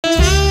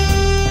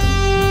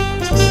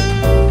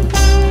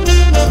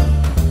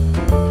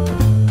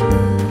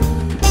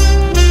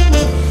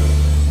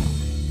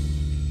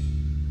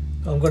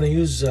going to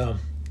use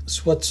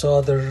sweat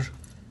solder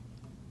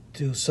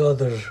to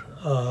solder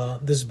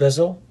this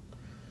bezel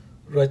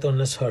right on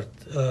this heart.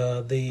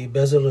 The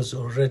bezel is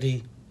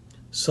already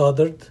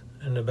soldered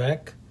in the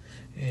back,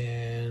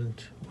 and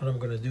what I'm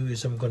going to do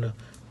is I'm going to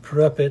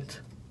prep it.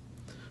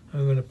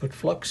 I'm going to put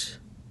flux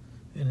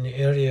in the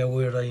area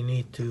where I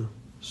need to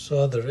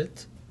solder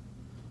it.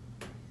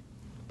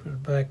 Put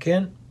it back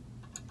in.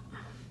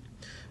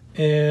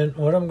 And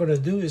what I'm going to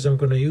do is I'm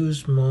going to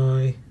use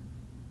my,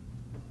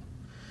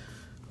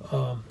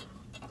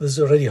 this is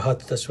already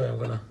hot, that's why I'm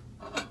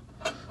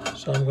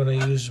going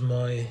to use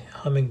my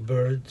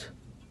Hummingbird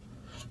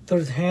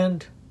third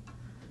hand,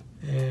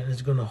 and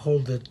it's going to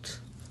hold it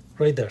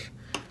right there.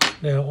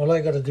 Now all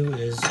I got to do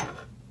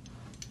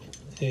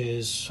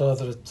is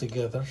solder it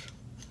together.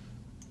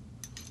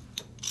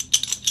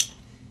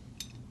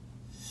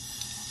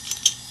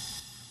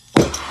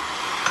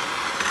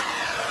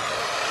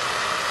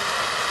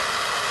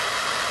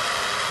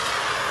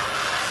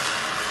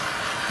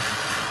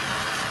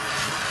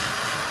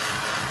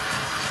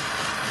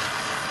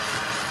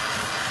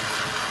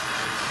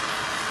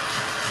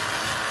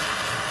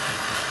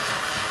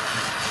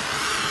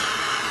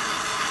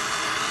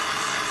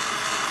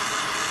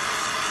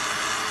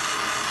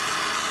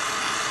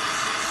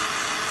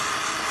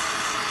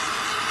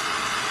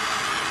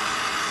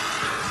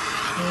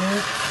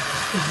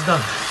 It's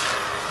done.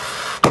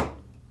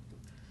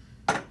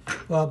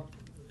 Well,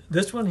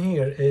 this one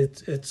here,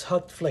 it's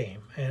hot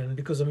flame, and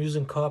because I'm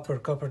using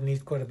copper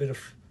needs quite a bit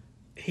of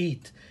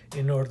heat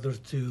in order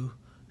to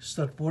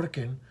start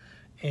working,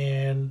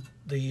 and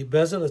the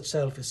bezel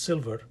itself is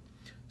silver,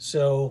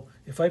 so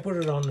if I put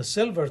it on the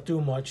silver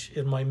too much,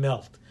 it might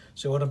melt.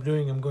 So what I'm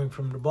doing, I'm going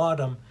from the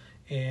bottom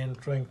and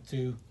trying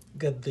to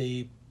get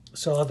the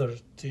solder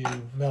to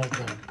melt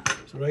down.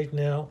 So right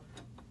now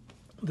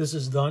this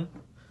is done.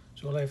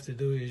 So all I have to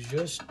do is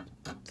just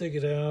take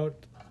it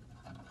out,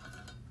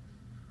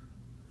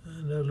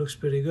 and that looks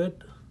pretty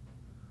good.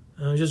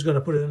 And I'm just going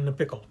to put it in the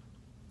pickle.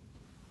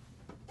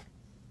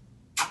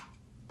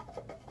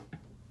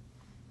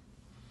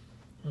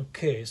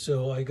 Okay,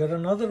 so I got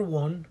another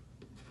one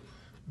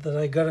that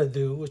I gotta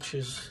do, which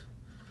is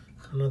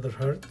another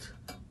heart.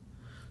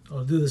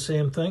 I'll do the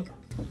same thing.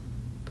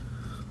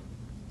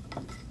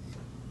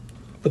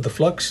 Put the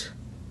flux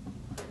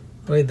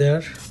right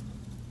there.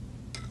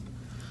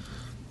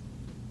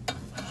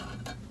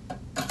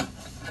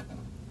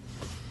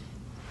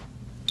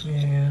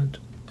 And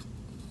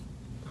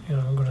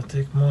I'm going to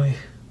take my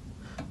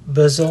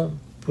bezel,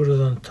 put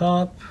it on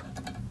top,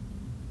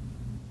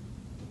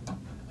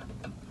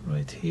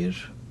 right here.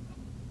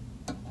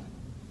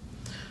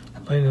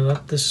 Line it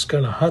up. This is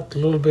kind of hot a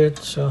little bit,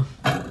 so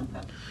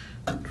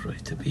try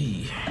to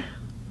be.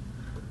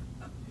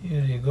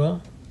 Here you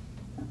go.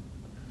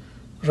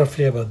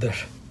 Roughly about there.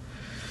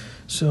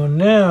 So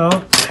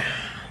now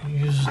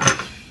use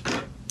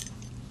the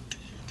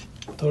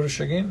torch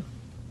again.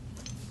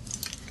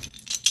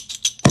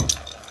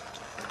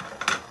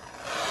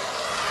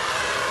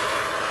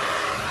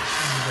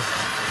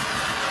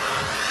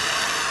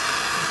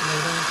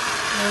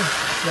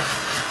 Yeah.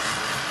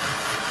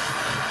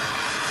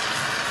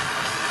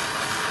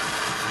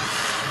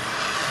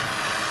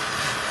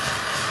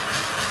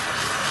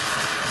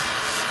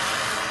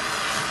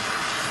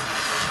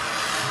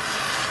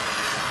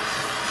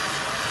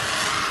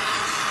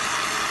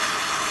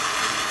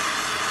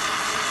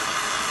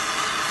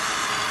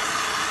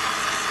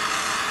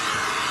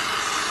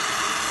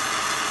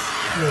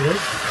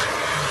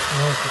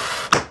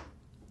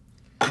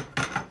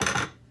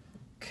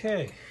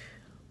 Okay,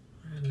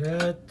 and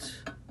that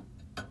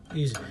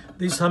easy.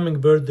 These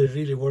Hummingbird, they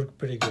really work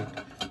pretty good.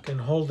 You can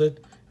hold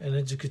it, and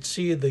as you can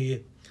see,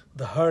 the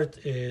heart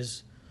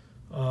is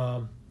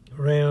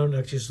round.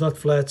 Actually, it's not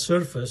flat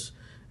surface,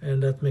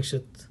 and that makes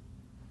it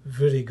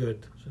very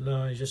good. So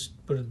now I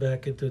just put it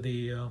back into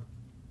the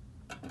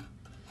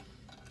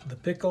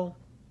pickle,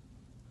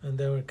 and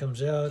then when it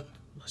comes out,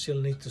 I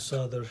still need to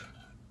solder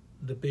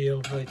the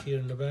bail right here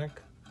in the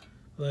back.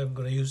 I'm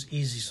going to use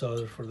easy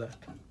solder for that.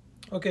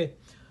 Okay,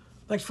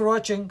 thanks for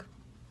watching.